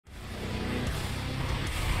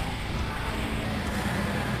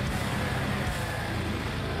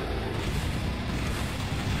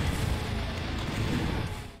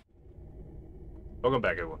Welcome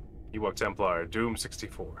back, everyone. Ewok Templar, Doom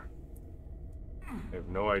 64. I have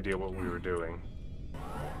no idea what we were doing.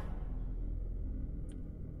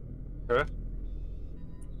 Huh?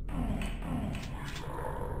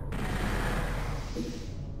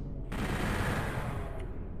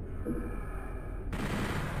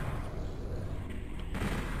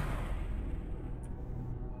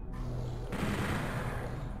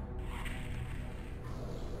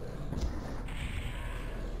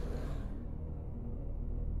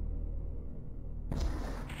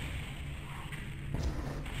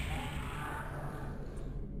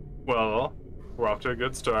 Well, we're off to a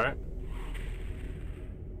good start.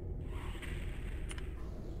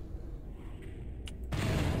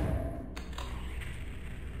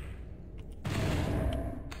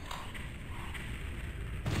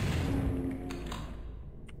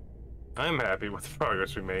 I'm happy with the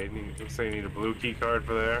progress we made. Looks like you need a blue key card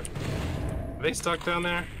for there. Are they stuck down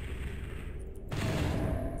there?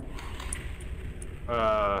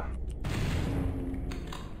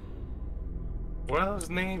 What are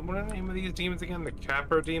the name of these demons again? The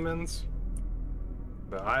Capro demons?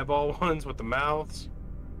 The eyeball ones with the mouths?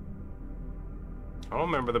 I don't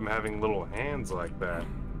remember them having little hands like that.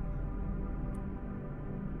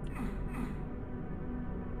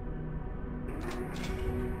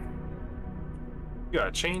 You got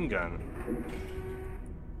a chain gun.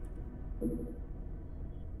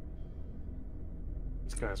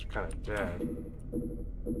 These guys are kind of dead.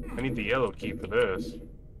 I need the yellow key for this.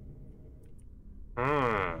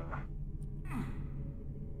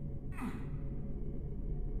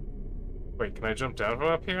 Wait, can I jump down from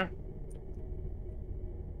up here?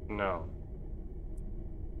 No.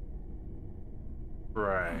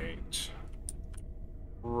 Right.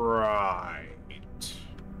 Right.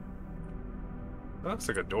 That looks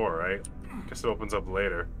like a door, right? Guess it opens up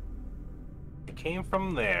later. It came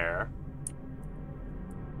from there.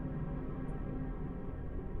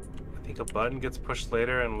 I think a button gets pushed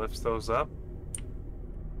later and lifts those up.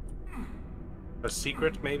 A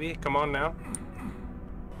secret, maybe? Come on now.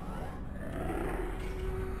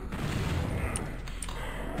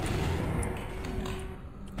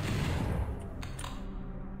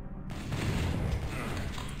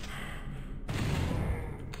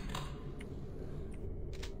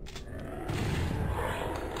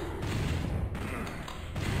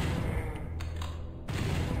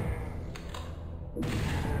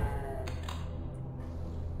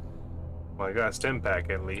 Well, I got a stim pack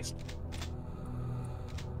at least.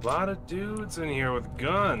 A lot of dudes in here with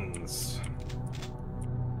guns.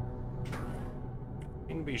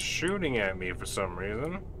 Seem to be shooting at me for some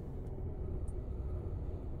reason.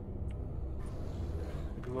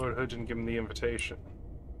 Maybe Lord Hood didn't give him the invitation.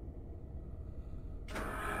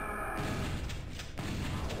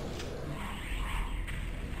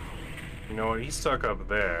 You know what? He's stuck up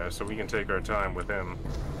there, so we can take our time with him.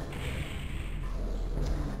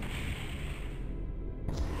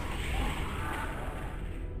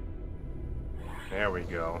 There we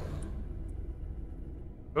go.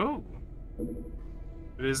 Ooh!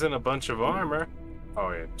 It isn't a bunch of armor.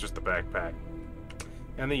 Oh yeah, just the backpack.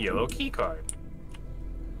 And the yellow key card.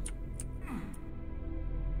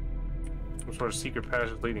 Some sort of secret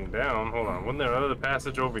passage leading down. Hold on, wasn't there another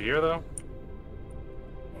passage over here though?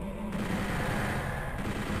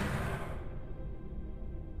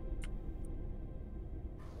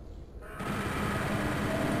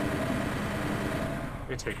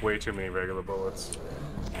 They take way too many regular bullets.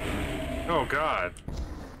 Oh god.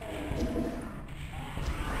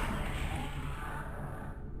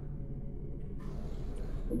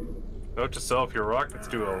 Note to self, your rockets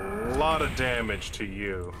do a lot of damage to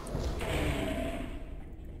you.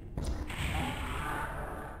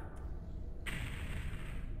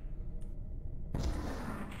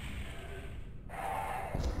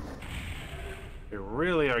 They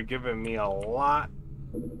really are giving me a lot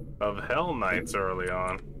of Hell Knights early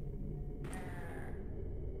on.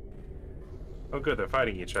 Oh good, they're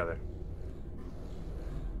fighting each other.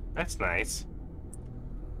 That's nice.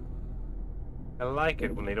 I like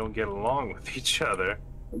it when they don't get along with each other.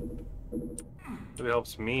 It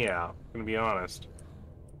helps me out, I'm gonna be honest.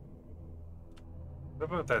 What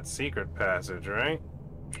about that secret passage, right?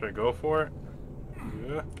 Should I go for it?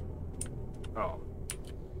 Yeah. Oh.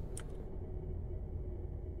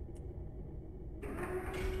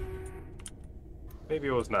 Maybe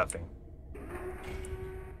it was nothing.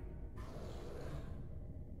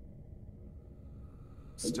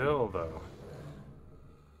 Still, though.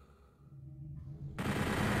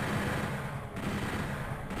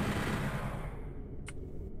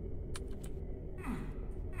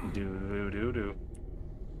 Do.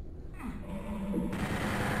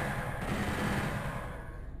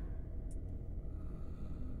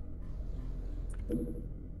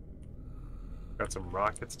 Got some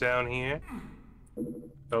rockets down here.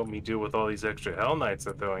 Help me deal with all these extra Hell Knights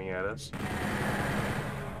they're throwing at us.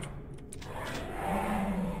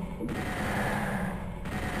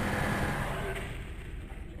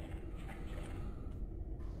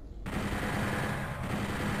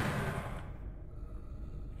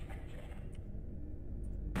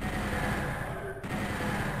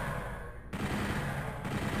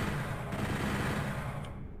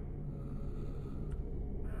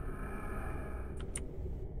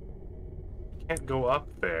 Can't go up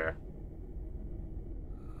there.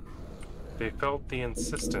 They felt the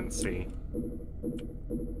insistency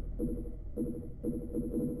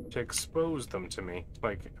to expose them to me.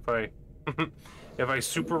 Like, if I if I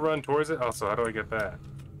super run towards it, also, how do I get that?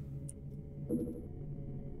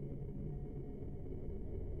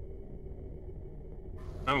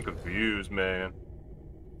 I'm confused, man.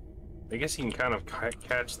 I guess you can kind of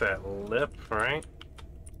catch that lip, right?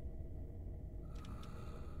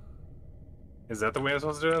 Is that the way I'm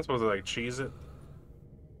supposed to do it? I'm supposed to, like, cheese it?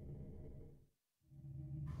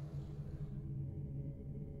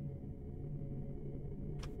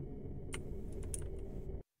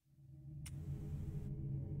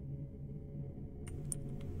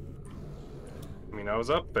 I mean, I was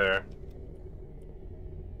up there.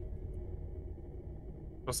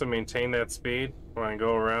 Supposed to maintain that speed when I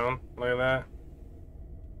go around like that.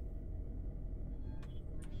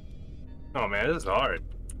 Oh man, this is hard.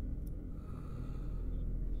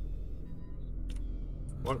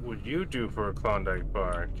 What would you do for a Klondike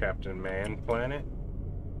bar, Captain Man Planet?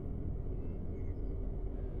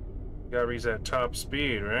 You gotta reach that top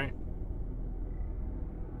speed, right?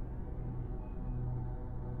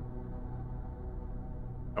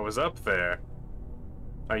 I was up there.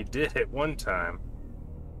 I did it one time.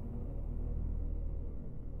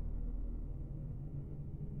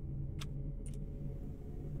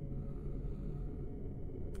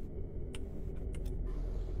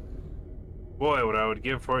 Boy, what I would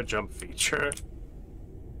give for a jump feature.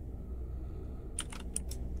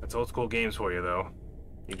 That's old school games for you, though.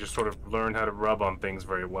 You just sort of learn how to rub on things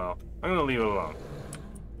very well. I'm gonna leave it alone.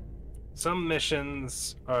 Some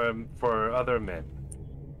missions are for other men.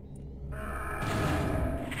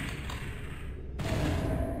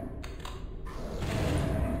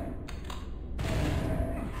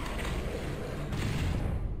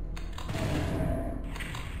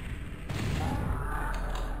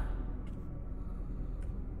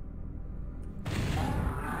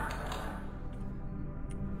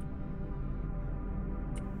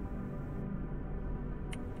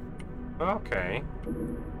 Okay.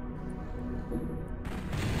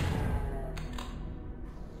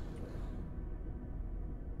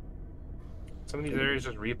 Some of these areas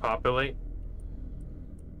just repopulate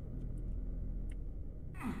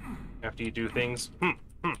after you do things.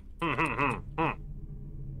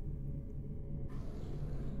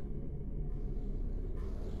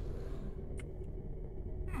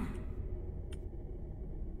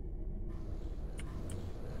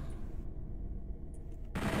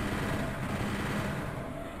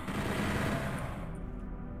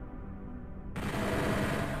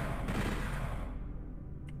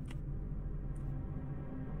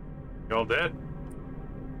 Y'all dead?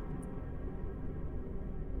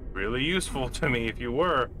 Really useful to me if you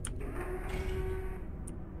were.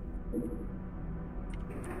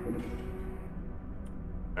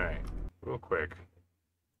 Alright, real quick.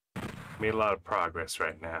 Made a lot of progress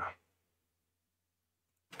right now.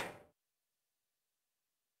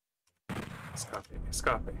 Escape,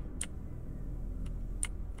 escape.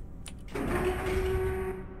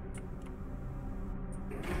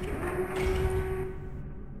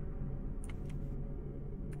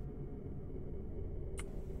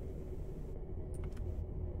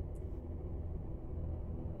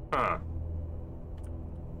 Huh.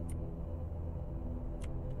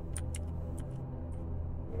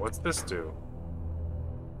 What's this do?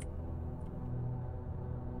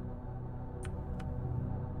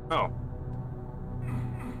 Oh.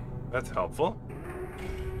 That's helpful.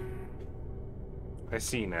 I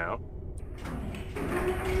see now.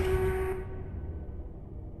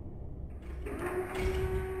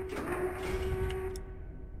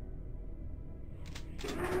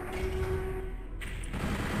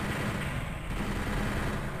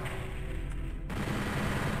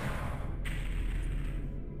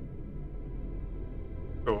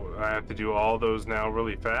 So I have to do all those now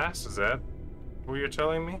really fast? Is that what you're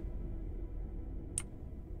telling me?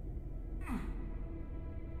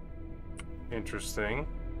 Interesting.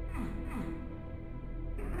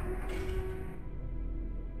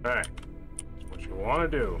 Alright. That's what you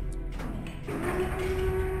want to do.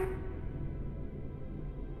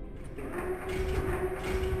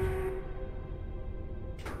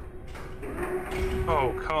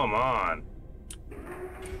 come on.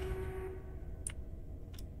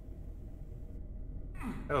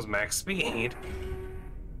 That was max speed.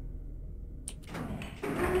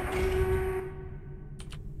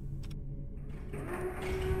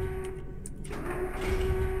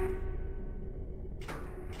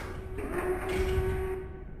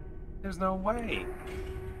 There's no way.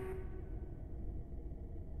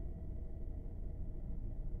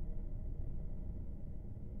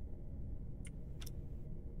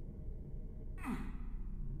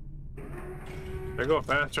 Did I go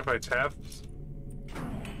faster if I tap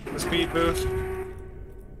the speed boost?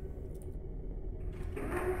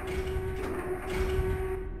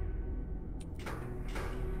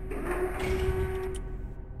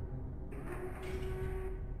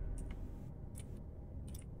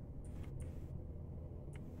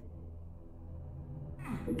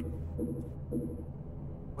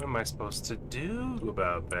 What am I supposed to do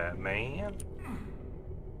about that, man?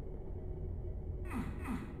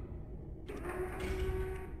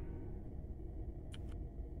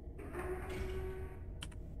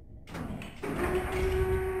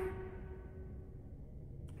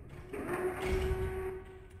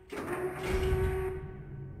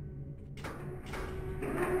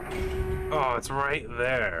 Oh, it's right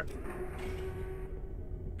there.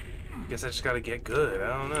 Guess I just gotta get good.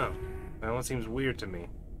 I don't know. That one seems weird to me.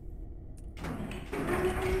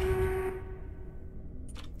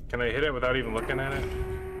 Can I hit it without even looking at it?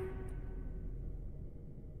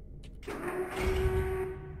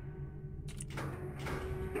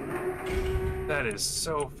 That is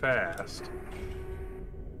so fast.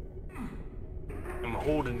 I'm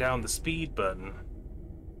holding down the speed button.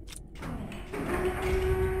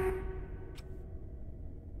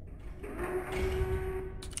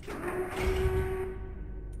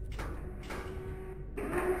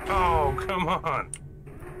 Oh, come on.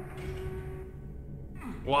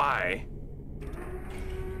 Why?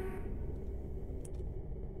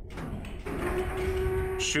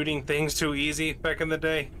 Shooting things too easy back in the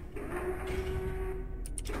day?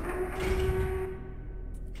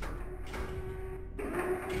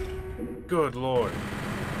 Good Lord.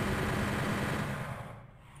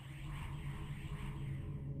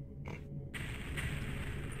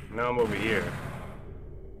 Now I'm over here.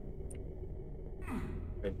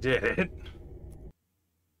 I did it.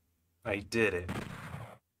 I did it.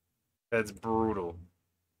 That's brutal.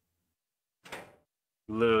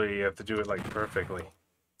 Literally, you have to do it like perfectly.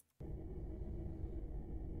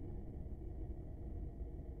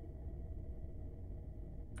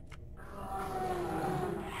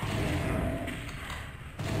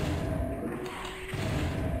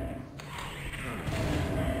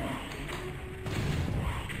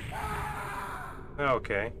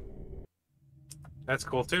 Okay. That's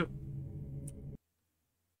cool too.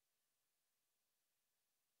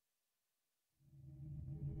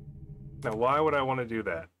 Now, why would I want to do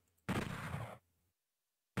that?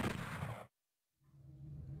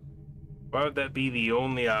 Why would that be the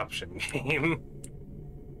only option, game?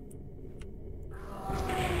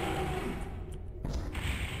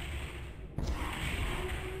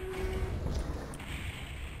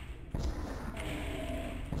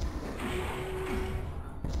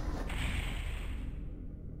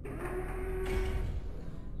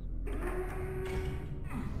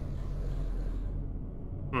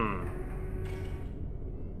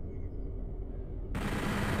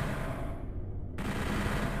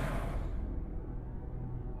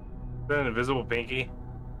 Is that an invisible pinky?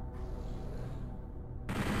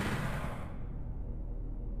 Is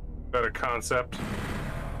that a concept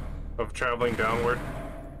of traveling downward?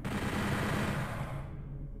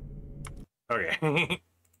 Okay.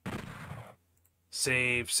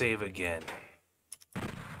 Save again.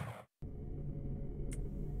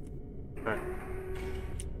 Right.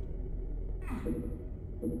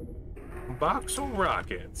 Box of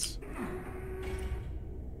rockets.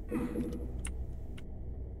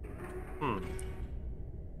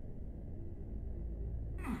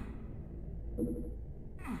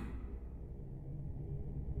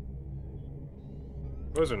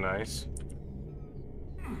 Those are nice.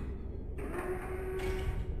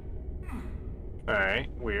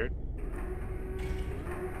 Alright, weird.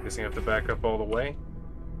 Guess you have to back up all the way.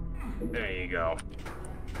 There you go.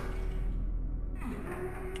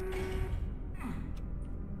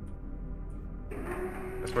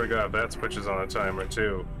 I swear to God, that switches on a timer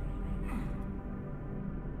too.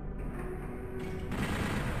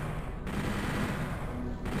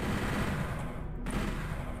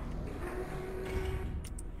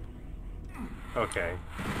 Okay.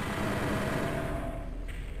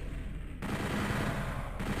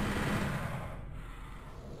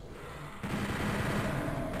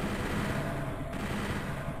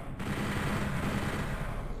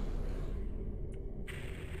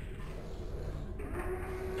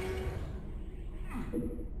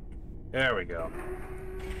 There we go.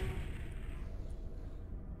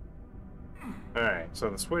 Alright, so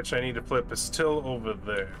the switch I need to flip is still over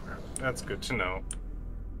there. That's good to know.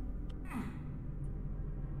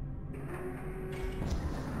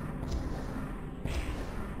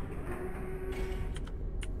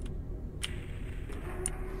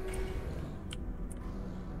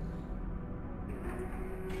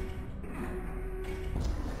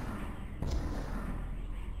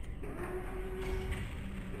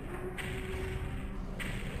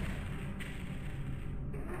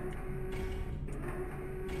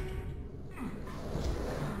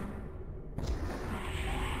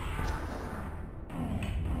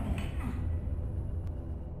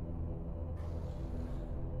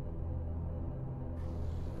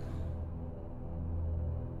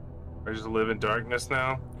 I just live in darkness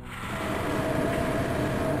now?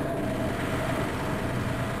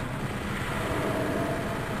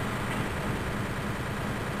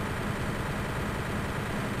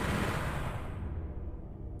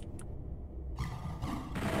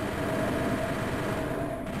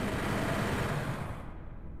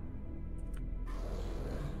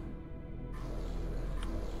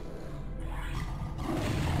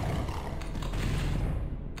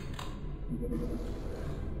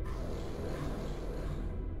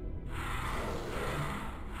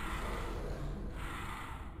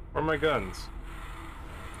 Where are my guns?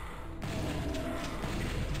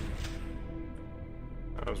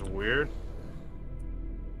 That was weird.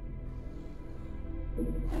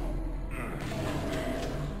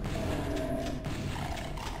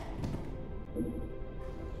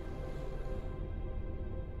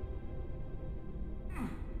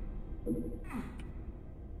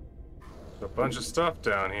 A bunch of stuff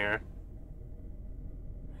down here.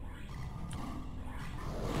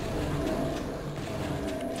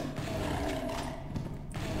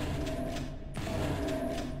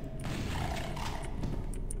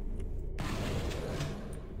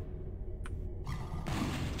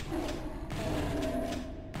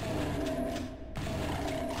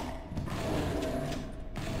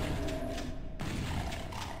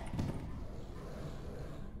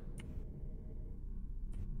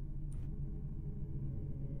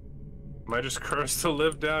 Am I just cursed to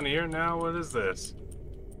live down here now? What is this?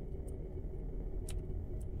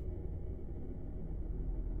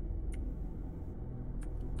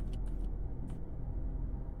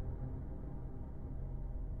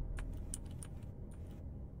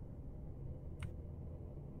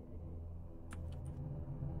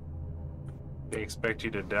 They expect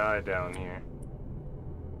you to die down here.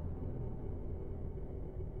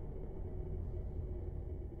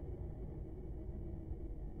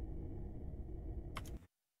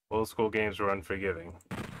 Old school games were unforgiving.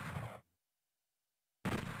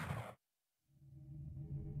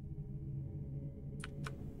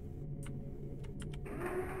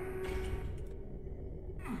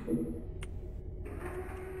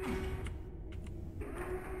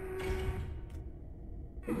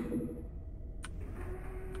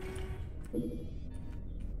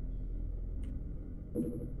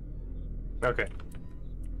 Okay.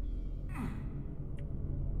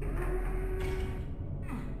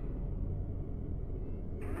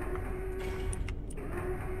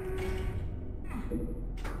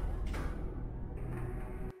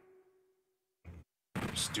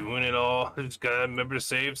 Just doing it all. Just gotta remember to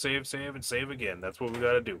save, save, save, and save again. That's what we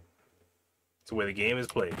gotta do. It's the way the game is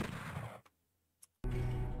played.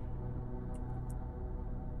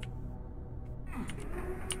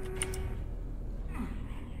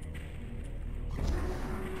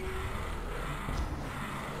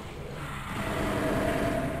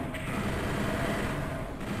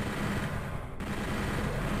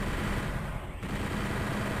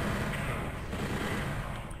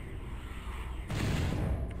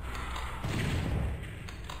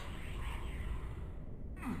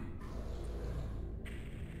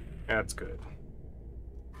 That's good.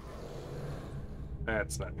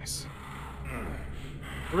 That's nice.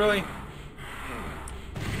 Really?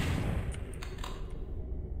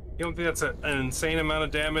 You don't think that's an insane amount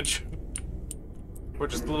of damage? Or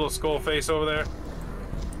just a little skull face over there?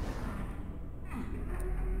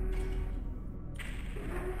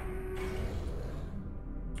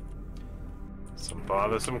 Some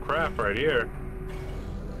bothersome crap right here.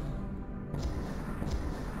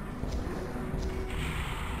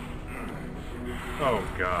 Oh,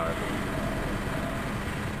 God.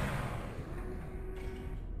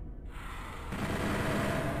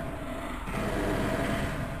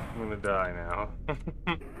 I'm gonna die now.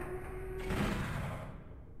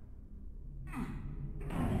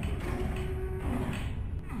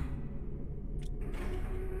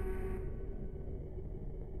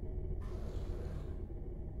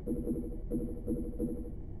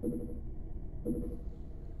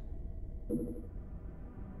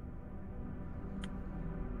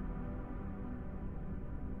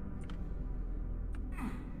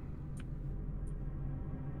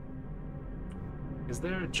 Is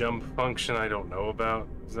there a jump function I don't know about?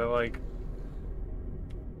 Is that like...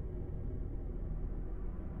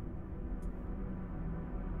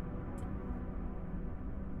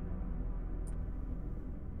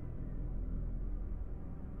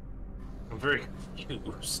 I'm very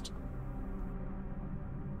confused.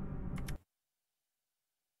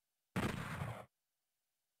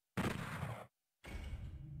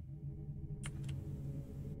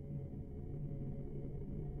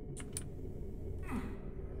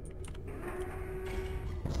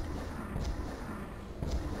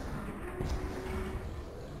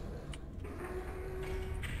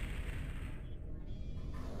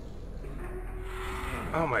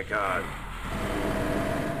 Oh my god.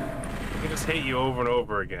 I just hate you over and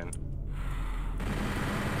over again.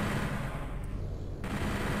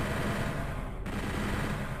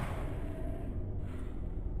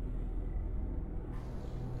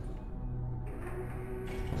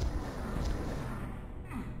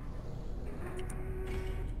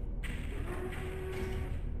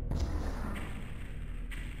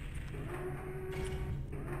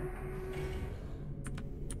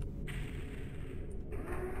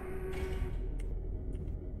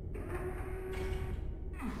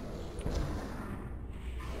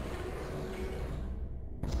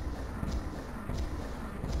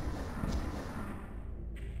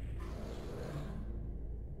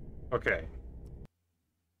 Okay.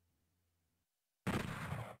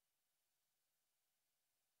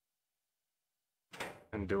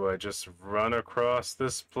 And do I just run across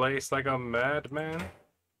this place like a madman?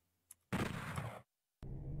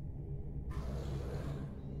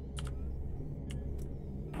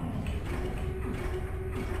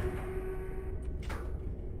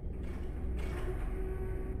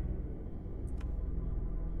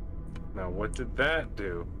 Now, what did that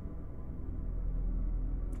do?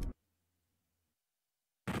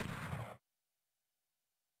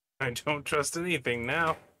 I don't trust anything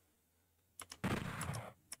now.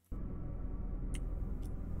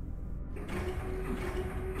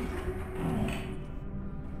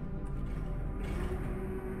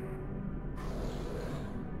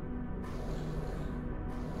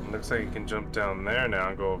 Looks like you can jump down there now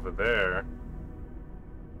and go over there.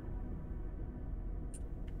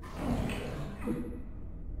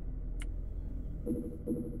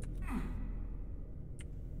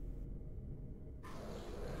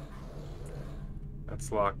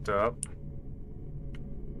 That's locked up.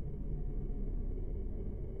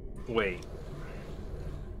 Wait.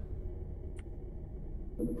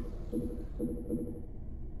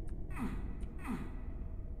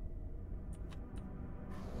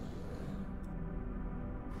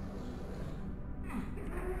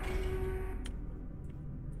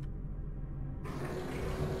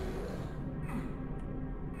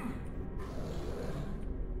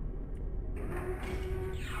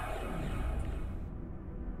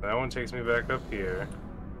 That one takes me back up here.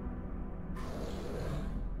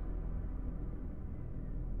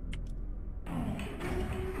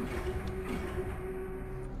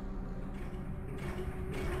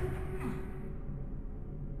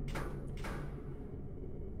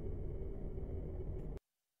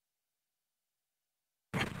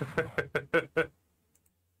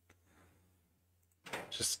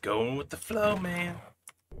 Just going with the flow, man.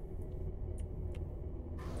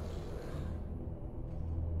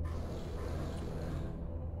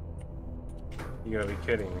 You gotta be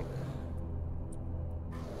kidding me.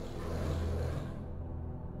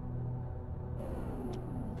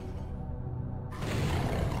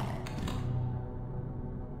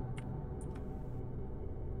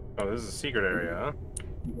 Oh, this is a secret area, huh?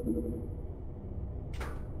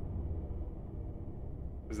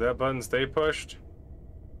 Does that button stay pushed?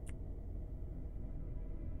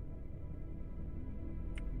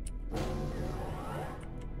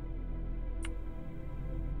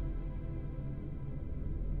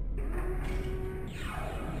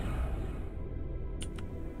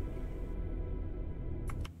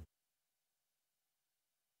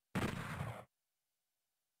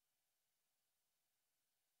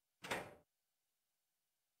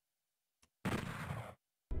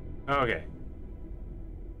 Okay.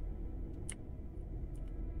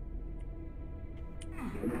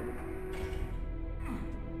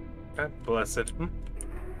 God bless it.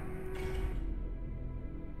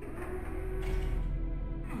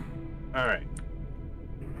 Alright.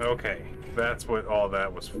 Okay. That's what all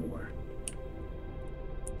that was for.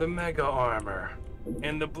 The mega armor.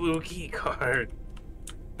 And the blue key card.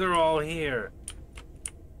 They're all here.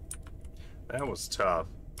 That was tough.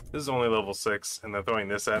 This is only level 6, and they're throwing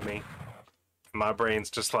this at me. My brain's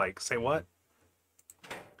just like, say what?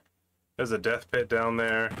 There's a death pit down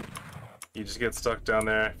there. You just get stuck down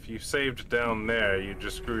there. If you saved down there, you'd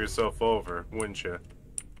just screw yourself over, wouldn't you?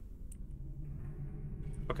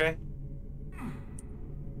 Okay.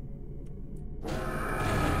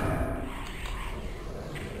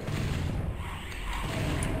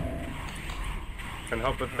 Can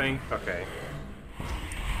help but think. Okay.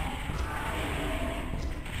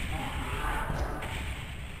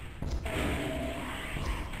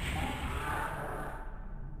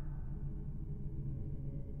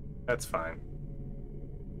 That's fine.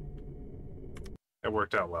 It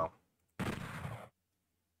worked out well.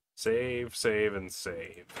 Save, save, and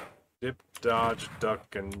save. Dip, dodge,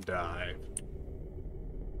 duck, and dive.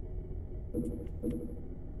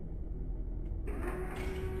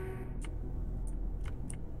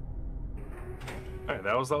 Alright,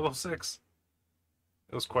 that was level 6.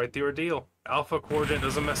 It was quite the ordeal. Alpha Coordinate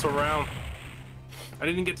doesn't mess around. I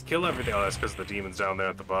didn't get to kill everything. Oh, that's because the demon's down there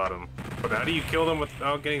at the bottom. But how do you kill them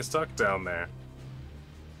without getting stuck down there?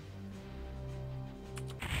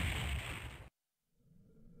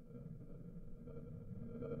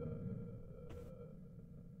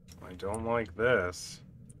 I don't like this.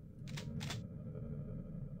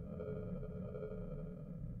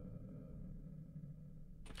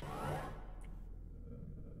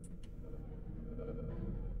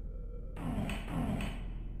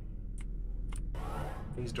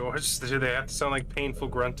 These doors, do they have to sound like painful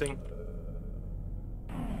grunting?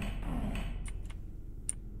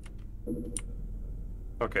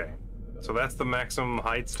 Okay, so that's the maximum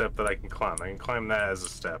height step that I can climb. I can climb that as a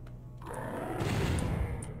step.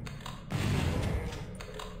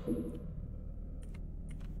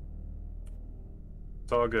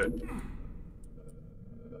 It's all good.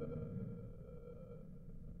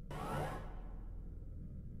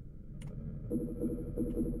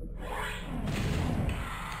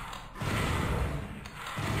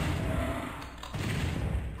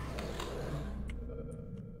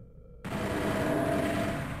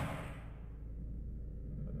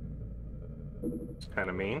 It's kind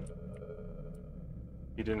of mean.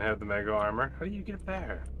 You didn't have the mega armor. How do you get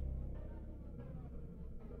there?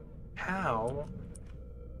 How?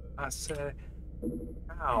 I said,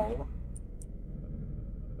 how?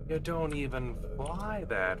 You don't even fly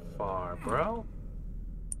that far, bro.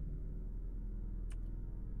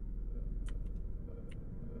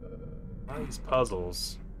 All these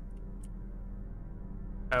puzzles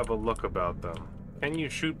have a look about them. Can you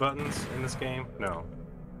shoot buttons in this game? No.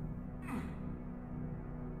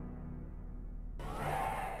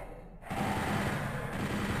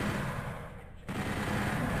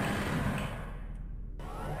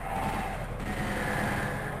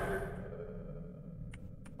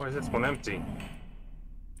 Why is this one empty?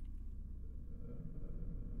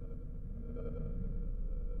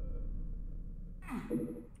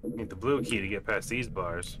 Need the blue key to get past these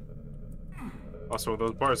bars. Also, are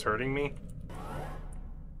those bars hurting me?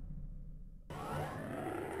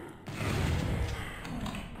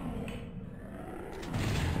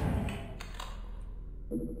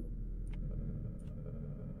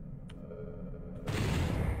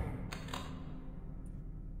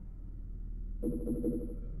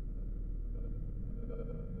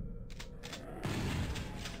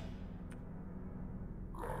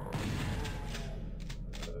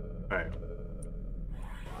 Alright.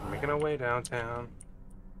 Making our way downtown.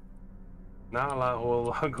 Not a whole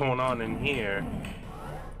lot going on in here.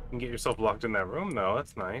 You can get yourself locked in that room though,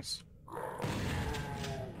 that's nice.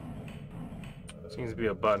 Seems to be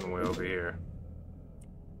a button way over here.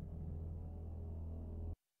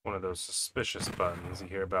 One of those suspicious buttons you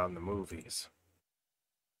hear about in the movies.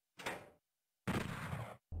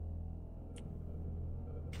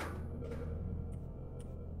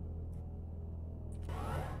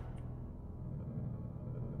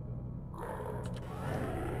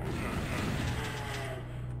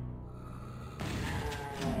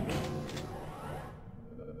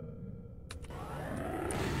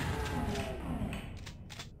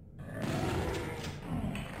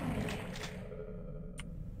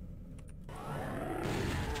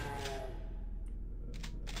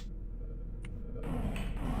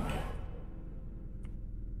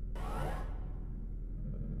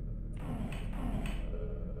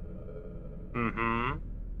 Mm-hmm.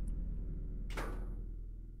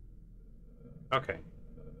 Okay.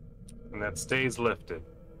 And that stays lifted.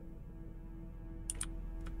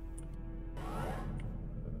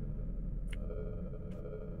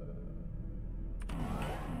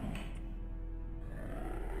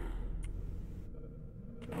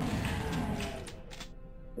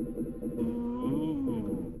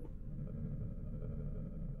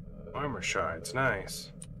 More shards,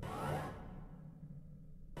 nice.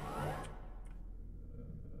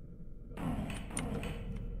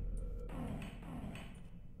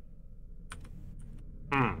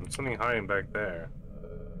 Something hiding back there.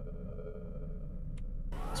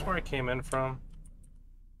 That's where I came in from.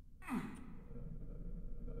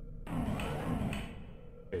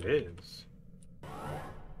 It is.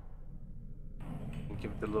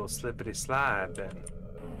 Give it the little slippity slide then.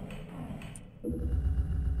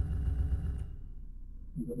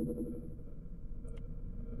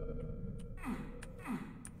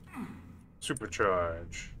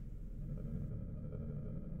 Supercharge.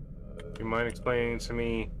 You mind explaining to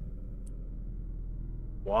me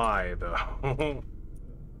why, though?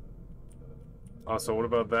 Also, what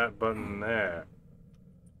about that button there?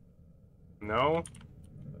 No?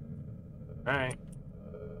 Alright.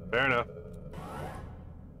 Fair enough.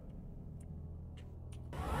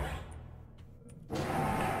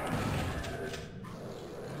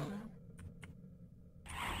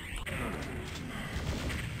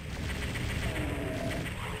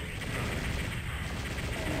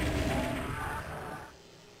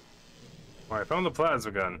 Alright, I found the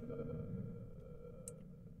plasma gun.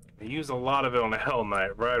 I used a lot of it on the Hell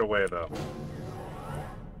Knight right away, though.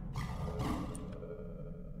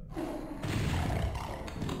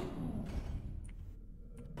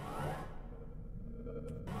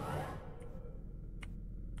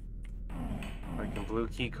 I can blue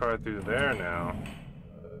key card through there now.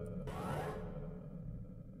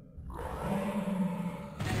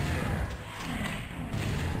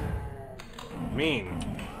 Mean.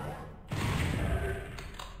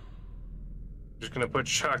 Just gonna put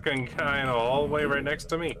shotgun guy in a hallway right next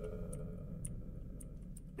to me.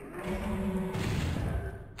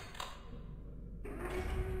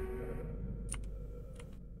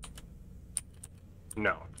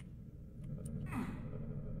 No.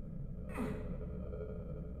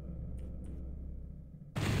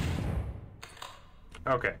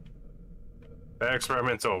 Okay. That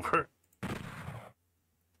experiment's over.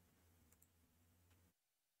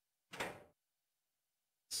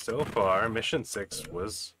 So far, Mission 6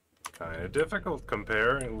 was kind of difficult,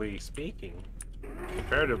 comparatively speaking.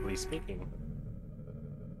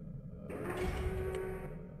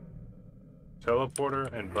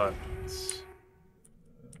 Teleporter and buttons.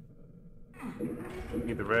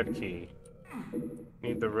 Need the red key.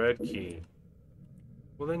 Need the red key.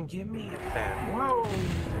 Well then give me it then. Whoa!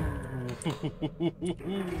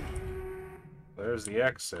 There's the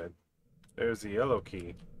exit. There's the yellow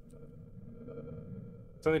key.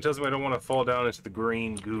 Something tells me I don't want to fall down into the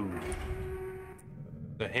green goo.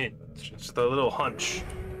 The hint. Just a little hunch.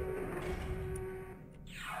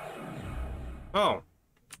 Oh.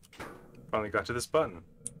 Finally got to this button.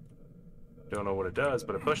 Don't know what it does,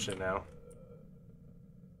 but I pushed it now.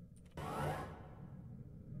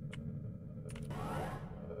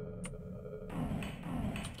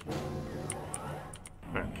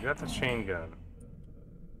 Alright, we got the chain gun.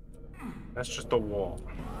 That's just a wall.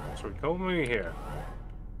 So we come over here.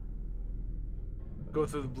 Go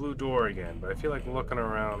through the blue door again, but I feel like looking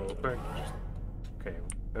around real quick. Just, okay,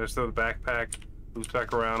 there's the backpack. Loops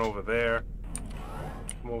back around over there.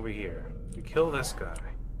 Come over here. We kill this guy.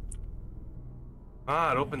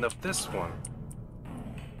 Ah, it opened up this one.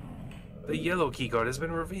 The yellow keycard has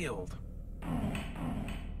been revealed.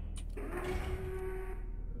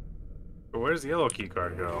 But where's the yellow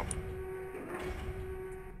keycard go?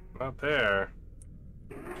 Not there.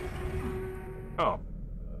 Oh.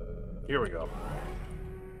 Here we go.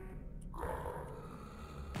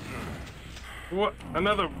 What?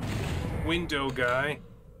 Another window guy?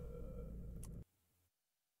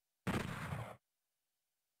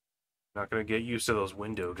 Not gonna get used to those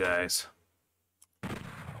window guys.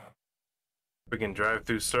 We can drive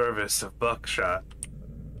through service of buckshot.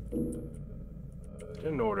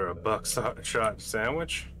 Didn't order a buckshot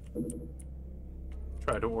sandwich.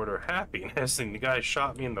 Tried to order happiness and the guy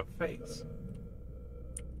shot me in the face.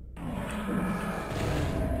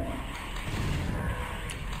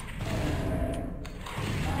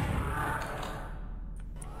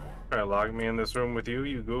 Try to lock me in this room with you,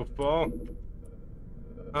 you goofball.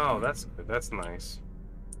 Oh, that's good. That's nice.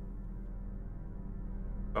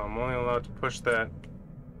 So I'm only allowed to push that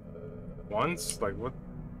once? Like, what?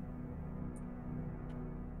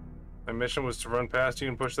 My mission was to run past you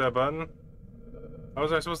and push that button? How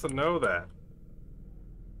was I supposed to know that?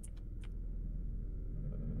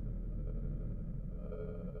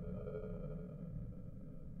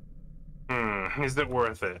 Is it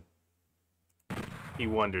worth it? He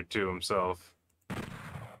wondered to himself.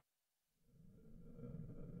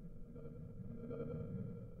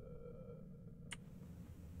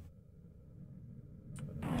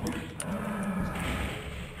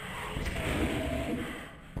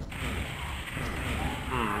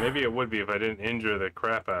 maybe it would be if I didn't injure the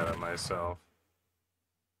crap out of myself.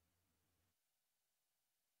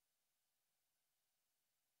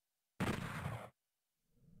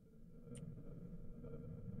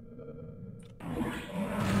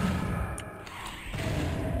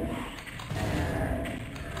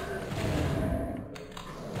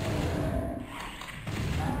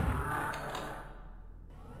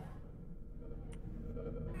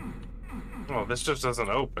 Oh, this just doesn't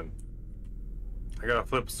open. I gotta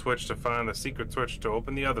flip a switch to find the secret switch to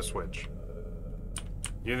open the other switch.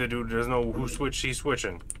 The other dude doesn't know who switch he's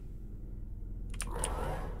switching.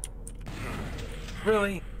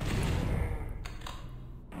 Really?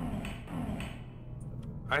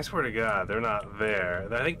 I swear to God, they're not there.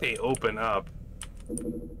 I think they open up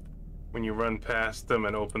when you run past them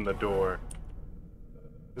and open the door.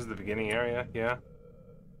 This is the beginning area, yeah?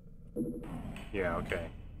 Yeah, okay.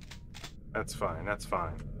 That's fine, that's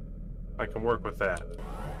fine. I can work with that.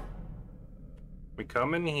 We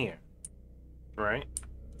come in here, right?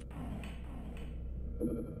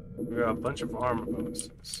 We got a bunch of armor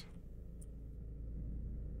bonuses.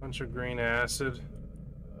 Bunch of green acid.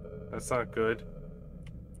 That's not good.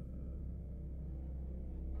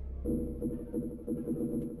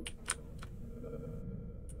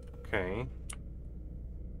 Okay.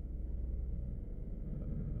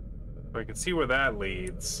 I can see where that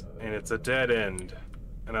leads, and it's a dead end.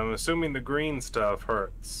 And I'm assuming the green stuff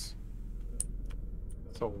hurts.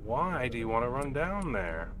 So why do you want to run down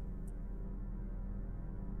there?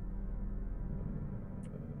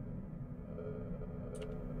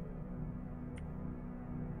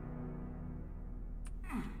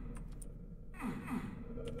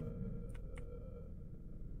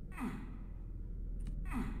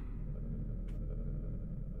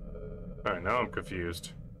 Alright, now I'm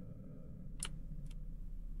confused.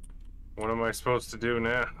 What am I supposed to do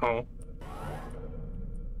now?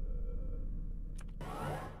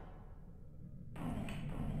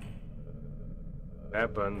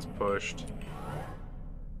 That button's pushed.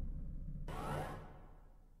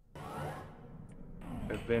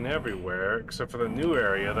 I've been everywhere except for the new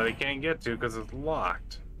area that I can't get to because it's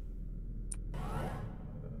locked.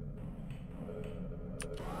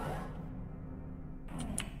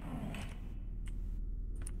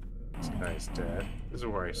 This guy's dead. This is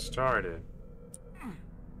where I started.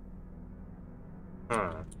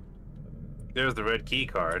 Huh. There's the red key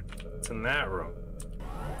card. It's in that room.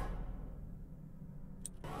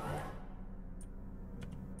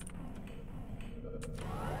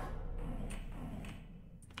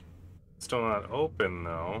 Still not open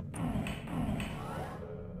though.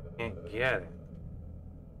 Can't get it.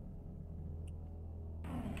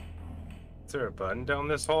 Is there a button down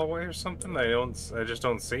this hallway or something I just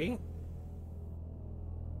don't see?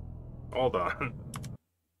 Hold on.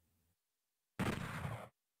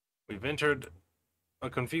 We've entered a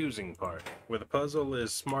confusing part where the puzzle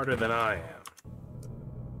is smarter than I am.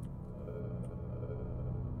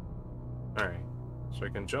 Alright, so I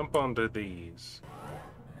can jump onto these.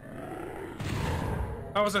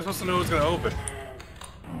 How was I supposed to know it was going to open?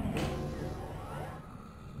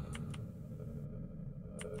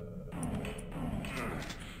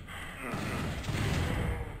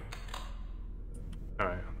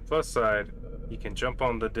 Alright, on the plus side, you can jump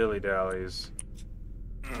on the dilly-dallies.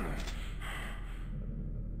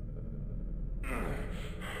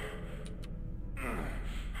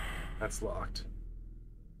 That's locked.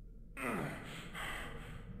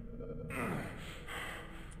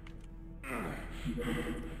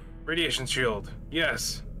 Radiation shield.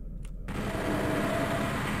 Yes.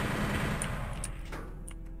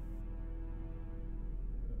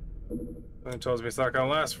 That tells me it's not gonna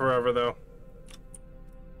last forever, though.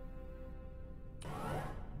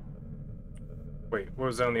 Wait, what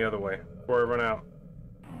was down the other way? Before I run out.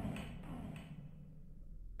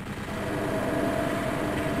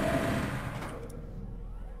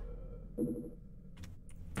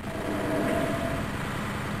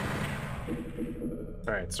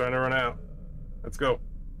 Alright, it's starting to run out. Let's go.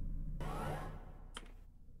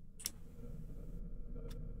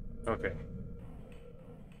 Okay.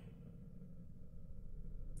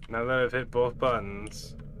 Now that I've hit both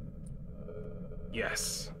buttons...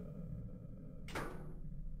 Yes.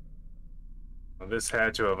 Well, this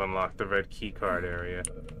had to have unlocked the red keycard area.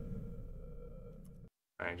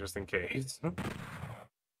 Alright, just in case.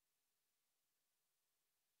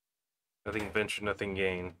 Nothing venture, nothing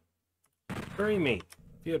gain. Very mean.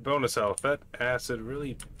 If you had bonus health, that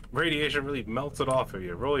radiation really melts it off of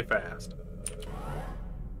you really fast.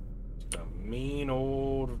 Just a mean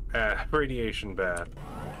old radiation bath.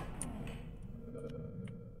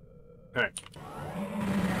 Alright.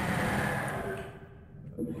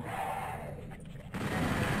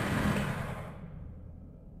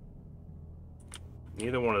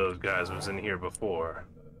 Neither one of those guys was in here before.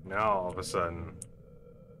 Now all of a sudden,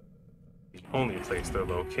 the only place they're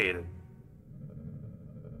located.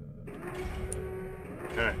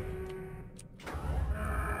 Alright.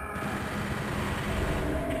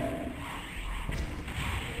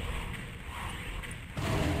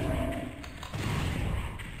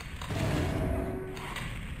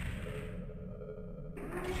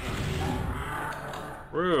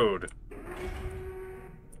 Rude.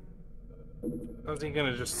 How's he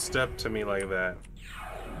gonna just step to me like that?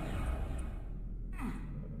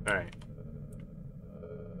 Alright.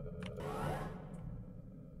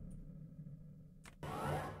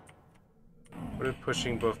 What did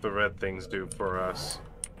pushing both the red things do for us?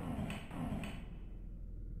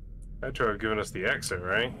 That would have given us the exit,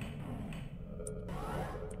 right?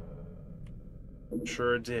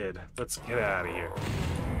 Sure did. Let's get out of here.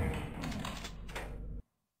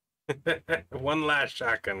 One last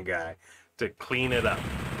shotgun guy to clean it up.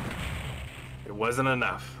 It wasn't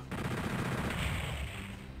enough.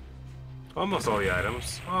 Almost all the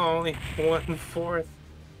items. Oh, only 1/4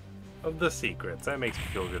 of the secrets. That makes me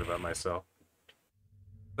feel good about myself.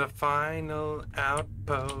 The final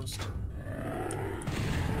outpost.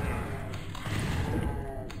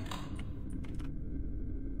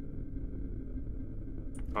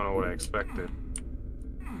 I don't know what I expected.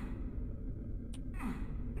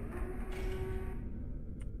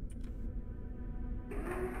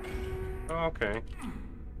 Oh, okay.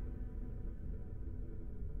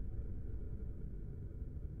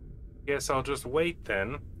 Guess I'll just wait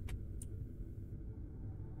then.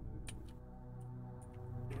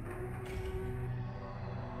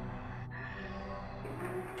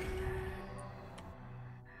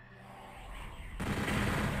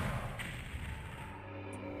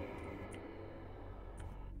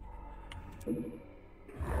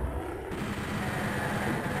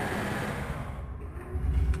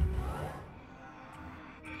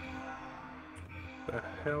 The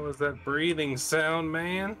hell is that breathing sound,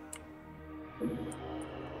 man?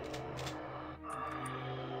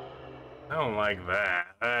 I don't like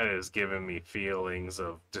that. That is giving me feelings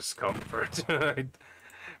of discomfort. It's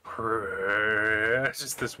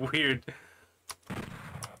just this weird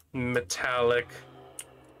metallic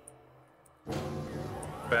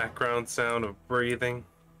background sound of breathing.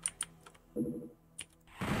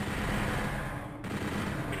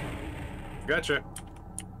 Gotcha.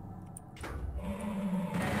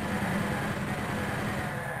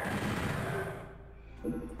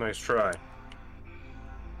 Nice try.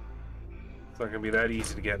 It's not gonna be that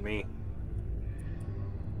easy to get me.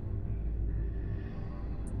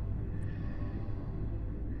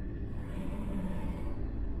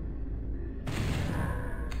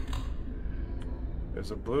 There's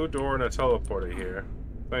a blue door and a teleporter here.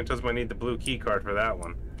 Something tells me I need the blue key card for that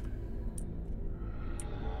one.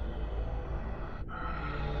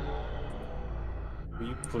 Will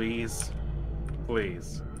you please?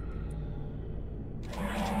 Please.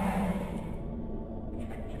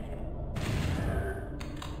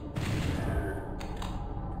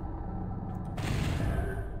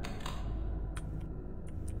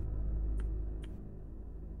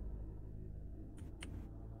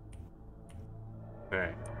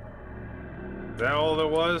 Alright. Is that all there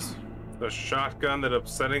was? The shotgun that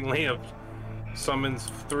upsettingly summons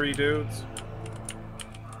 3 dudes?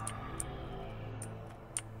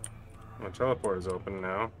 My teleporter's open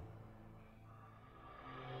now.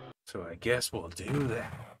 So I guess we'll do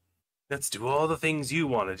that. Let's do all the things you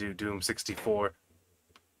want to do, Doom 64.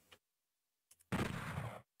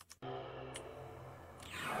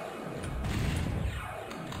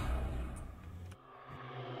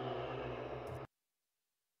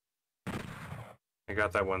 I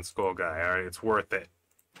got that one skull guy, alright? It's worth it.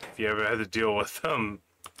 If you ever had to deal with them,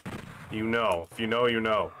 you know. If you know, you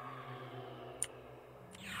know.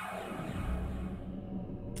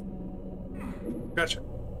 Gotcha.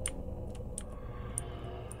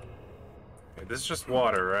 Okay, this is just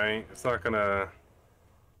water, right? It's not gonna...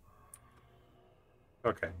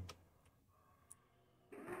 Okay.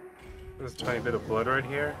 There's a tiny bit of blood right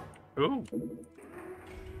here. Ooh!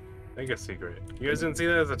 Mega secret. You guys didn't see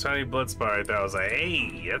that? There's a tiny blood spot right there. I was like,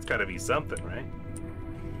 hey, that's gotta be something, right?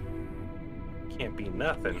 Can't be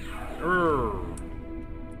nothing. Urgh.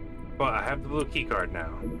 But I have the blue key card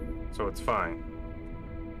now, so it's fine.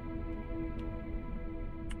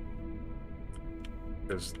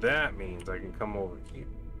 Because that means I can come over here.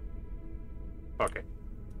 Okay.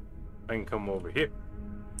 I can come over here.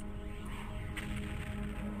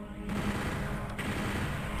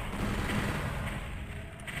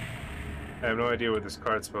 I have no idea where this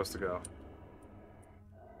card's supposed to go.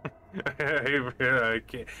 I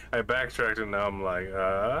can't. I backtracked and now I'm like,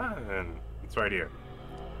 and it's right here.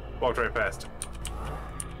 Walked right past it.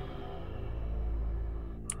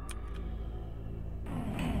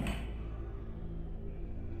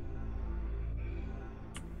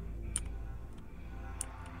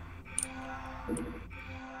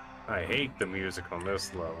 I hate the music on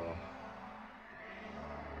this level.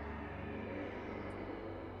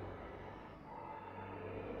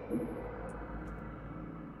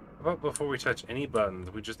 How about before we touch any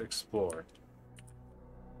buttons, we just explore?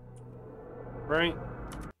 Right?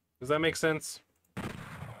 Does that make sense?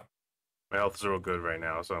 My health is real good right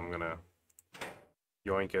now, so I'm gonna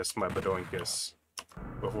yoinkus my badoinkus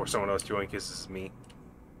before someone else yoinkuses me.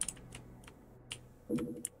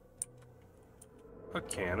 A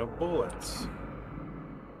can of bullets.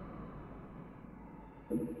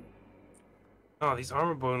 Oh, these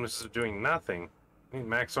armor bonuses are doing nothing. I think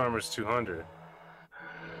max armor is 200.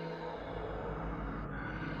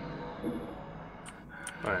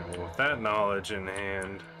 Alright, well, with that knowledge in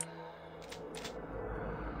hand...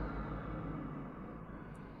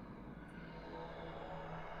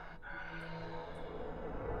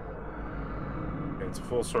 Okay, it's a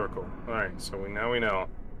full circle. Alright, so now we know.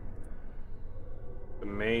 The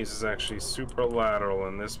maze is actually super lateral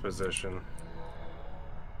in this position.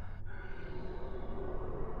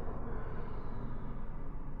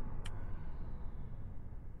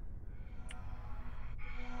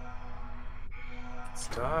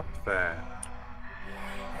 Stop that.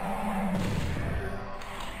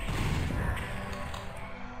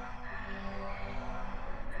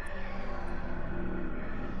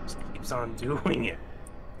 Just keeps on doing it.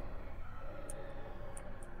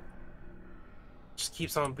 Just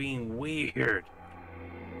keeps on being weird.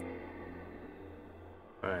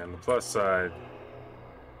 Alright, on the plus side,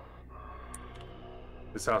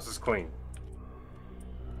 this house is clean.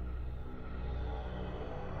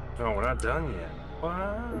 No, we're not done yet.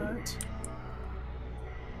 What?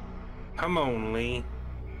 Come on, Lee.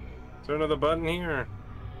 Is there another button here?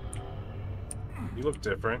 You look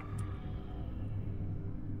different.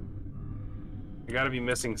 You gotta be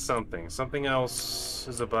missing something. Something else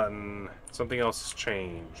is a button. Something else has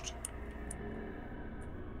changed.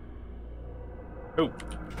 Oh.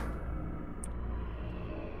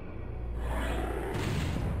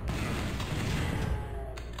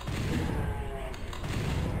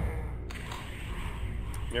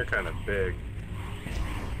 You're kind of big.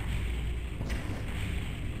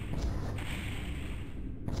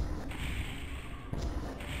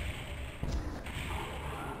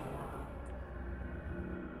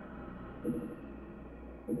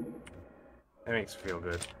 That makes me feel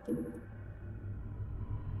good.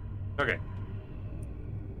 Okay.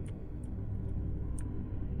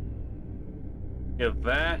 If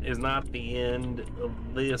that is not the end of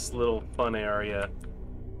this little fun area,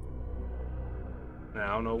 I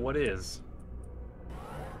don't know what is.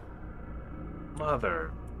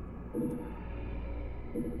 Mother.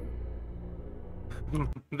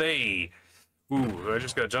 They. Ooh, I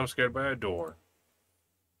just got jump scared by a door.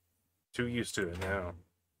 Too used to it now.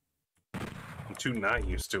 I'm too not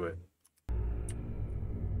used to it.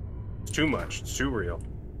 It's too much. It's too real.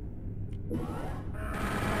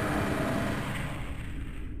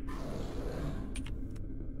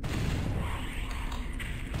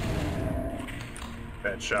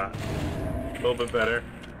 Bad shot. A little bit better.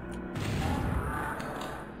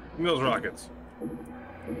 Give me those rockets.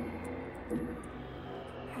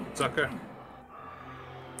 Sucker.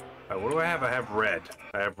 Alright, what do I have? I have red.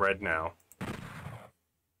 I have red now.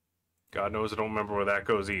 God knows I don't remember where that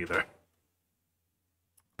goes either.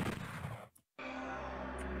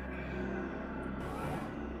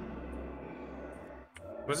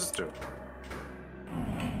 What does this do?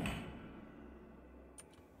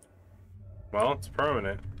 Well, it's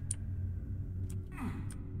permanent.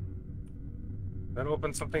 That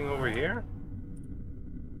open something over here?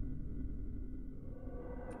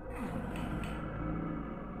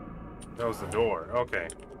 That was the door. Okay.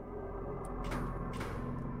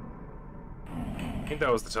 I think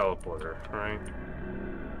that was the teleporter, right?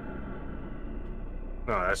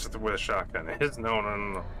 No, that's just where the shotgun is.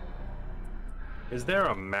 No. Is there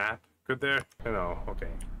a map? Could there? No,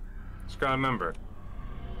 okay. Just gotta remember.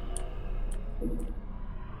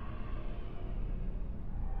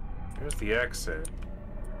 There's the exit.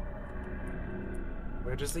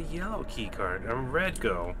 Where does the yellow key card and red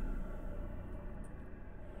go?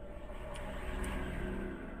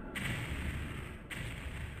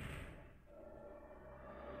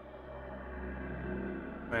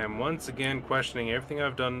 I am once again questioning everything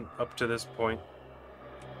I've done up to this point.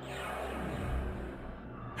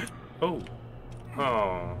 Oh.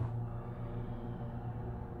 Oh.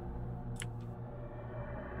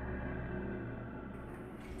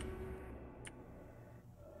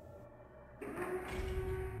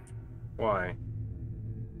 Why?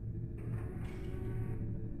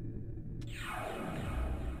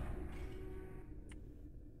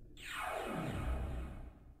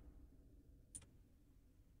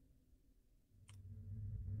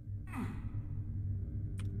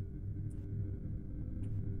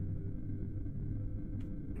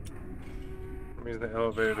 That means the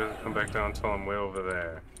elevator doesn't come back down until I'm way over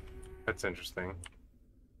there. That's interesting.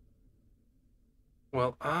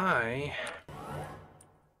 Well,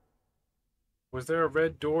 was there a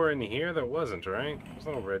red door in here? There wasn't, right? There's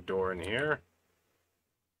no red door in here.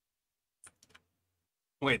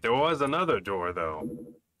 Wait, there was another door, though.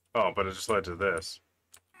 Oh, but it just led to this.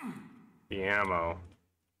 The ammo.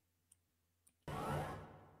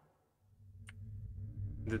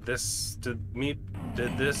 Did this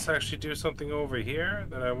actually do something over here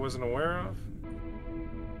that I wasn't aware of?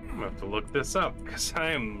 I'm gonna have to look this up, because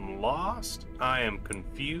I am lost. I am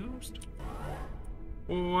confused.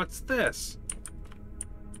 What's this?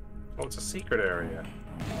 Oh, it's a secret area.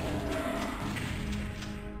 I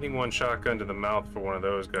think one shotgun to the mouth for one of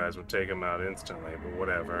those guys would take him out instantly, but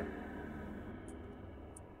whatever.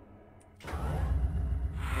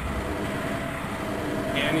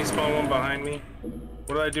 And he spawned one behind me?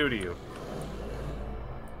 What did I do to you?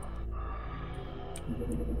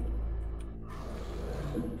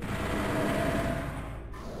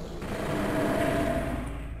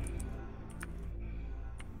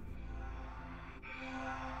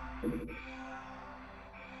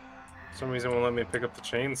 For some reason won't let me pick up the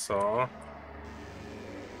chainsaw.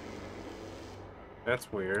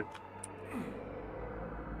 That's weird.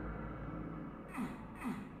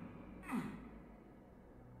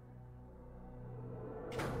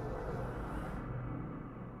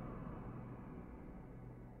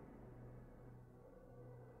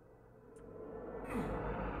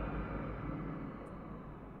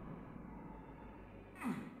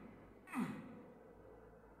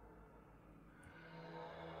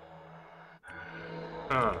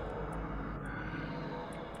 Huh.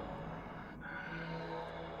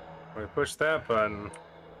 When I push that button,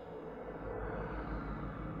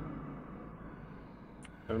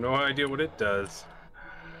 I have no idea what it does.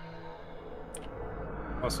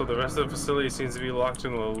 Also, the rest of the facility seems to be locked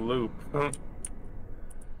in a loop. Huh.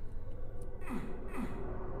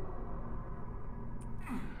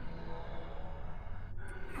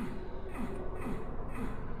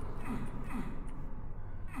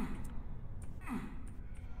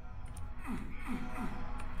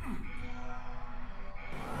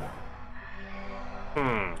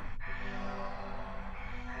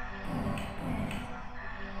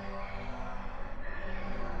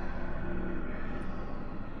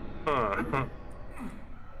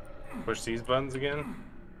 Push these buttons again?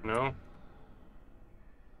 No?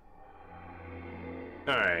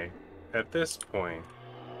 Alright. At this point,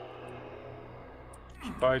 I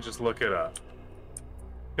should probably just look it up.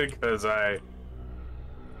 Because I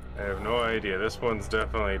have no idea. This one's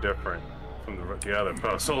definitely different from the other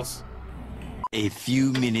puzzles. A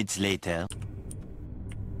few minutes later.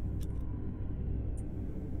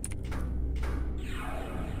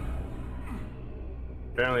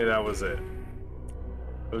 Apparently that was it.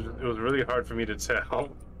 It was really hard for me to tell.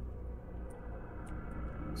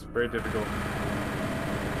 It's very difficult.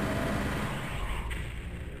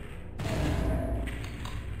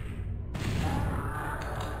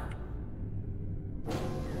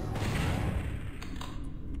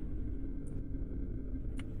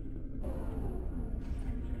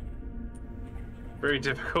 Very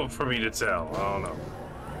difficult for me to tell. I don't know.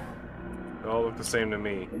 They all look the same to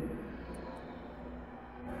me.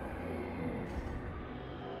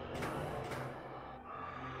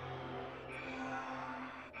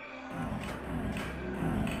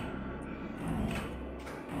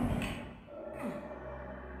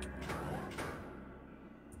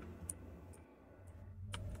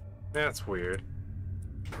 That's weird.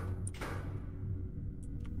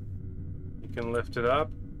 You can lift it up,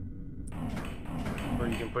 or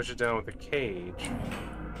you can push it down with a cage.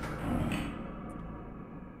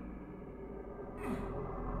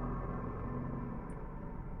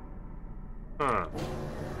 Huh.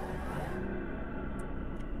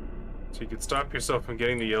 So you could stop yourself from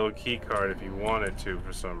getting the yellow key card if you wanted to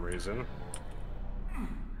for some reason.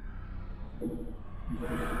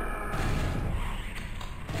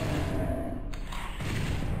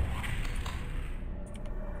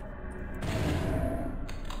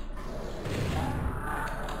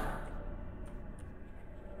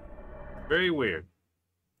 Very weird.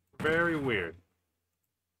 Very weird.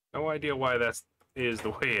 No idea why that is the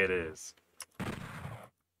way it is.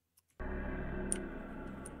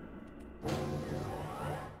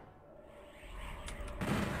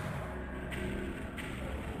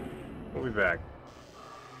 We'll be back.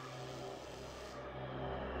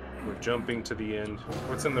 We're jumping to the end.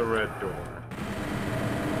 What's in the red door?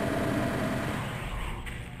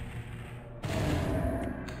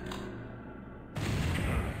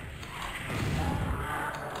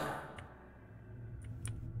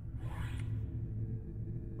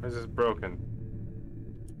 Why is this broken?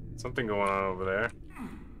 Something going on over there.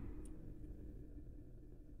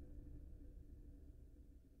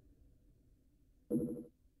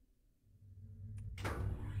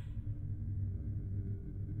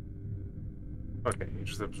 Okay, you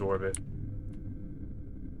just absorb it.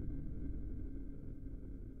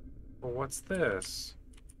 Well, what's this?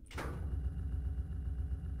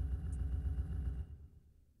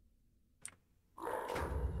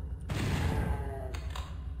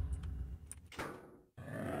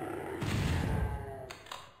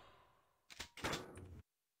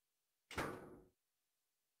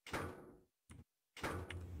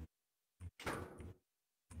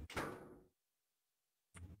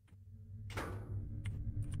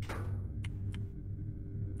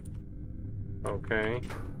 Okay.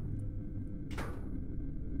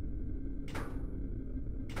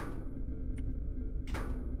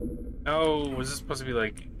 Oh, was this supposed to be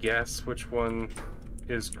like, guess which one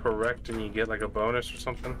is correct and you get like a bonus or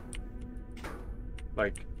something?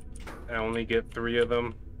 Like, I only get 3 of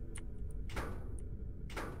them.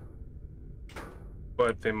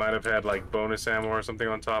 But they might have had like bonus ammo or something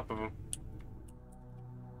on top of them.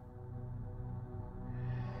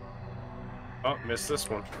 Oh, missed this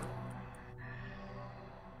one.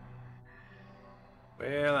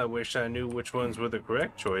 Well, I wish I knew which ones were the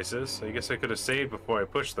correct choices. I guess I could have saved before I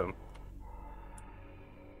pushed them.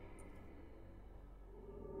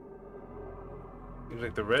 Seems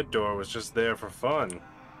like the red door was just there for fun.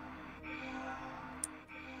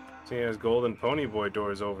 Seeing as Golden Pony Boy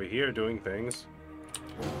door is over here doing things.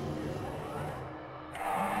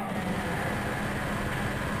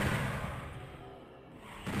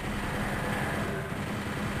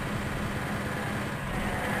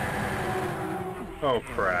 Oh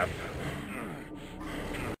crap.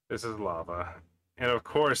 This is lava. And of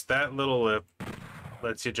course that little lip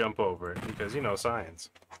lets you jump over it because, you know, science.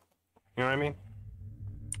 You know what I mean?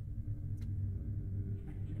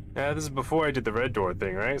 Yeah, this is before I did the red door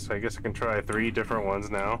thing, right? So I guess I can try 3 different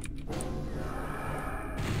ones now.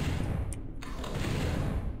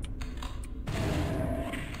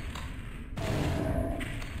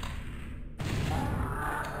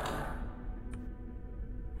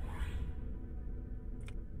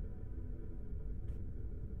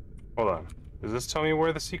 Hold on. Does this tell me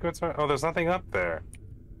where the secrets are? Oh, there's nothing up there.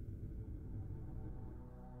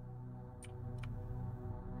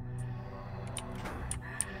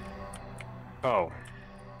 Oh.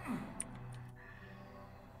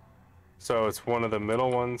 So it's one of the middle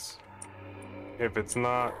ones? If it's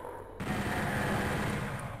not...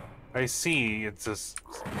 I see, it's just...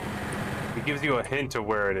 It gives you a hint of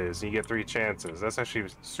where it is, and you get 3 chances. That's actually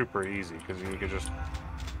super easy, because you could just...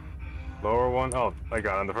 Lower one? Oh, I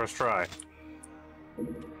got it on the first try.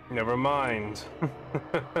 Never mind.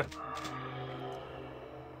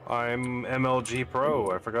 I'm MLG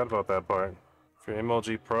Pro. I forgot about that part. If you're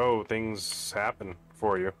MLG Pro, things happen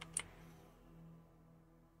for you.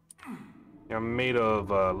 I'm made of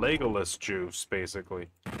Legolas juice, basically.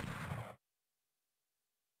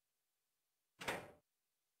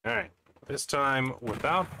 Alright. This time,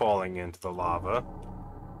 without falling into the lava.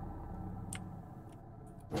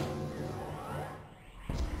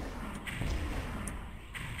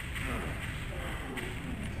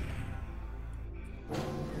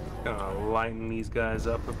 Gonna lighten these guys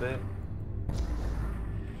up a bit.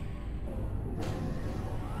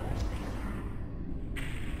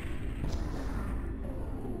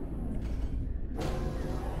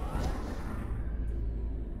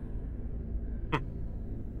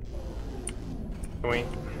 Wait.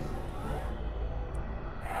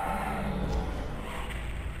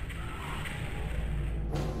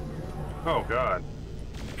 Oh God.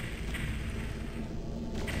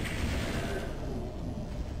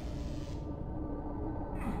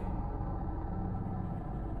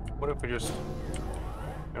 What if we just, you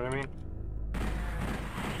know what I mean?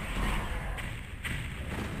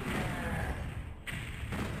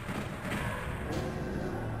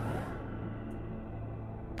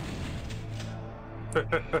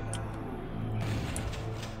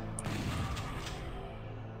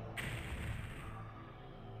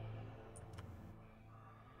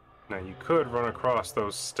 Now you could run across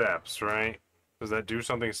those steps, right? Does that do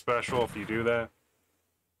something special if you do that?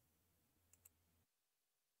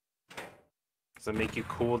 Does it make you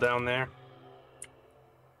cool down there?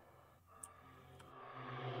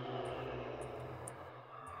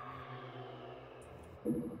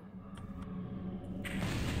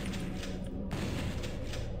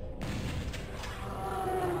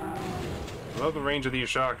 love the range of these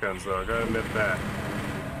shotguns, though. I gotta admit that.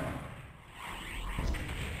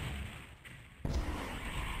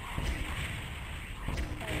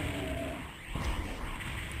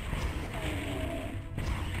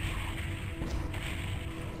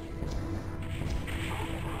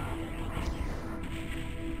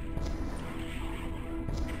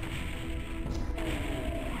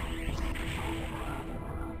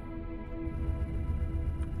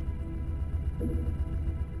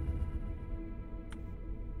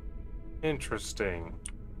 Interesting.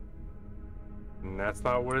 And that's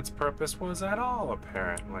not what its purpose was at all,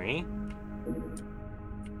 apparently.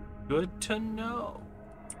 Good to know.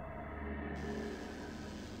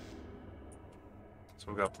 So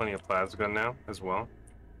we've got plenty of plasma gun now, as well.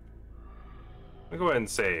 Let me go ahead and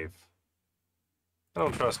save. I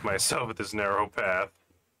don't trust myself with this narrow path.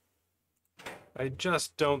 I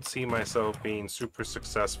just don't see myself being super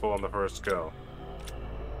successful on the first go.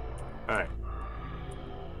 Alright.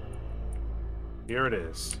 Here it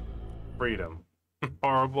is. Freedom.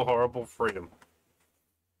 Horrible, horrible freedom.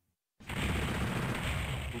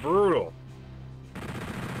 Brutal.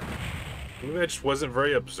 Maybe I just wasn't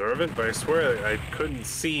very observant, but I swear I couldn't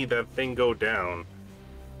see that thing go down.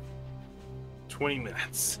 20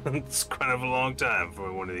 minutes. It's kind of a long time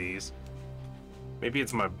for one of these. Maybe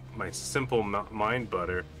it's my simple mind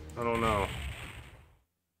butter. I don't know.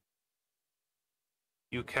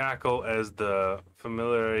 You cackle as the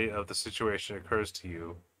familiarity of the situation occurs to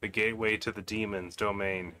you. The gateway to the demon's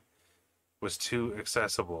domain was too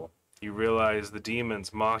accessible. You realize the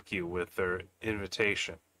demons mock you with their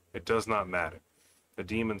invitation. It does not matter. The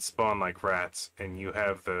demons spawn like rats, and you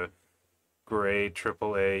have the grade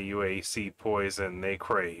AAA UAC poison they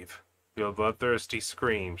crave. Your bloodthirsty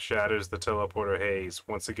scream shatters the teleporter haze.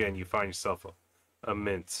 Once again, you find yourself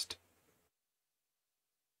amidst.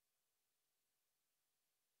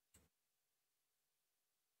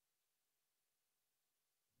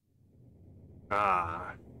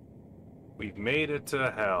 Ah, we've made it to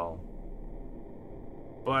hell.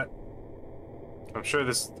 But I'm sure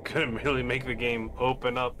this is gonna really make the game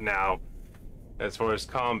open up now as far as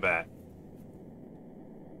combat.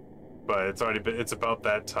 But it's already been, it's about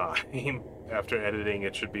that time. After editing,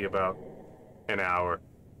 it should be about an hour.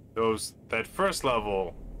 That first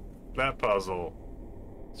level, that puzzle,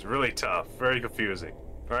 is really tough, very confusing.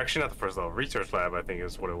 Or actually not the first level, Research Lab I think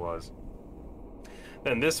is what it was.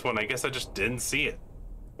 Then this one, I guess I just didn't see it.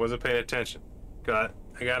 Wasn't paying attention. I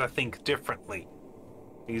gotta think differently.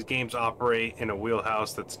 These games operate in a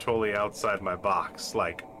wheelhouse that's totally outside my box.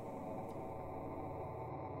 Like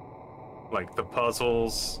the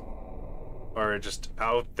puzzles are just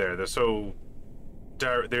out there.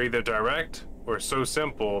 They're either direct or so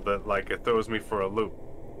simple that like it throws me for a loop.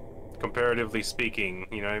 Comparatively speaking,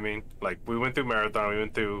 you know what I mean? Like we went through Marathon, we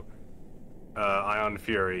went through Ion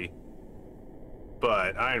Fury.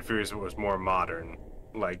 But Iron Fury was more modern.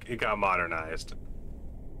 Like, it got modernized.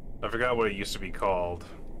 I forgot what it used to be called.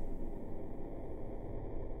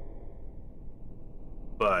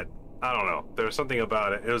 But, I don't know. There was something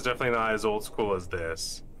about it. It was definitely not as old school as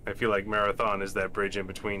this. I feel like Marathon is that bridge in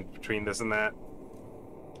between this and that.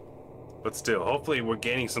 But still, hopefully we're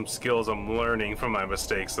gaining some skills I'm learning from my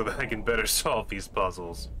mistakes so that I can better solve these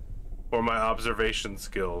puzzles. Or my observation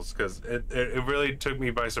skills, because it really took me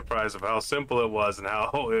by surprise of how simple it was and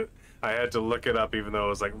how I had to look it up even though it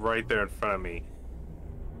was like right there in front of me.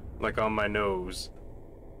 Like on my nose.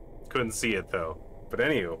 Couldn't see it though. But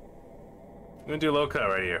anywho, I'm gonna do a low cut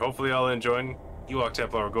right here. Hopefully y'all enjoying Ewok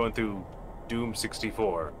Templar. We're going through Doom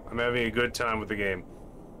 64. I'm having a good time with the game.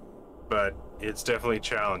 But it's definitely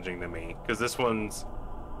challenging to me, because this one's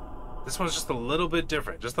just a little bit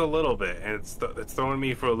different, just a little bit, and it's throwing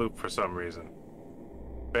me for a loop for some reason.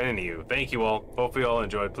 But anywho, thank you all. Hopefully you all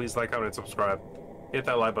enjoyed. Please like, comment, and subscribe. Hit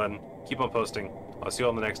that like button. Keep on posting. I'll see you all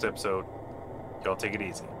in the next episode. Y'all take it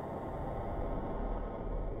easy.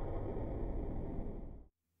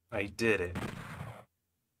 I did it.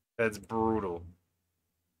 That's brutal.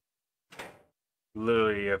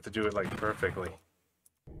 Literally, you have to do it like perfectly.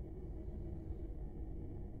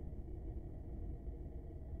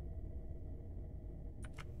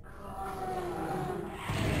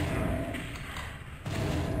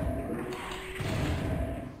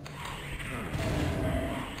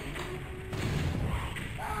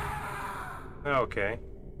 Okay.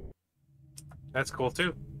 That's cool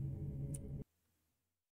too.